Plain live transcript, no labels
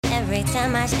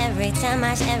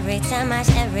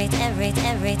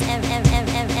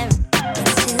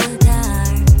It's too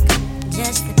dark,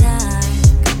 just the dark,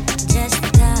 just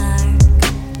the dark,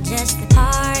 just the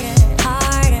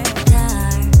harder,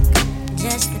 dark,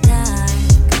 just the dark,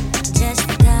 just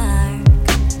the dark,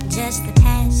 just the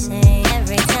passing.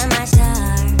 Every time I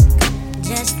start,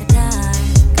 just the dark,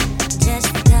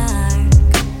 just the dark,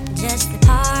 just the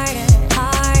harder,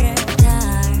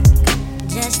 dark,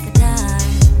 just the dark,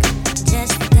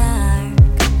 just the dark,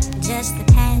 just the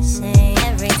passing.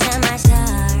 Every time I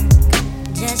start,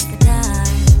 just the dark,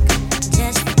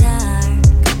 just the dark,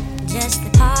 just the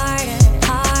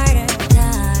harder,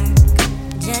 dark,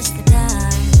 just the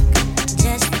dark,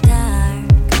 just the dark,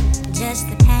 just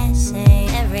the passing.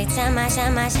 Every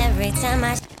time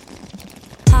I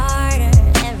harder,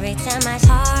 every time I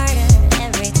harder,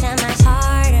 every time I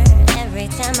harder, every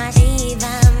time I leave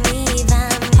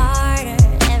I'm harder,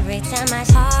 every time I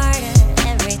harder,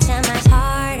 every time I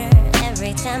harder,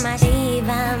 every time I leave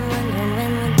I'm wondering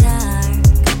when we're dark,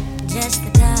 just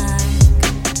the dark,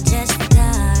 just the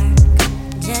dark,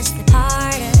 just the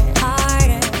harder,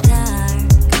 dark,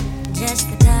 just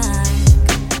the dark,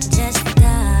 just the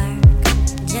dark,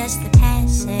 just the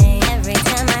passing. Every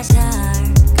time I start,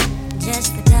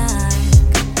 just the dark,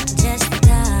 just the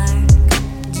dark,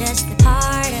 just the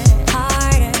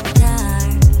harder,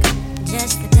 dark,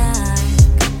 just the dark,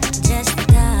 just the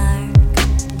dark,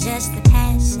 just the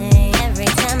passing. Every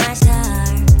time I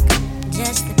start,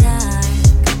 just the dark,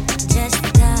 just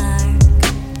the dark,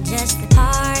 just the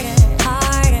harder,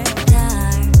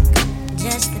 dark,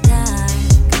 just the dark,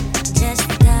 just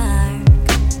the dark,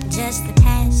 just the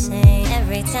passing.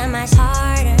 Every time I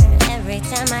harder, every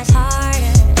time I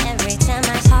harder, every time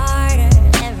I harder,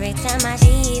 every time I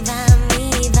leave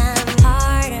I'm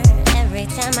harder, every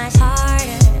time I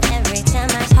harder, every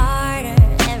time I harder,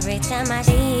 every time I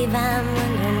leave I'm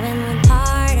wondering when we're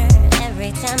harder,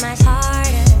 every time I harder.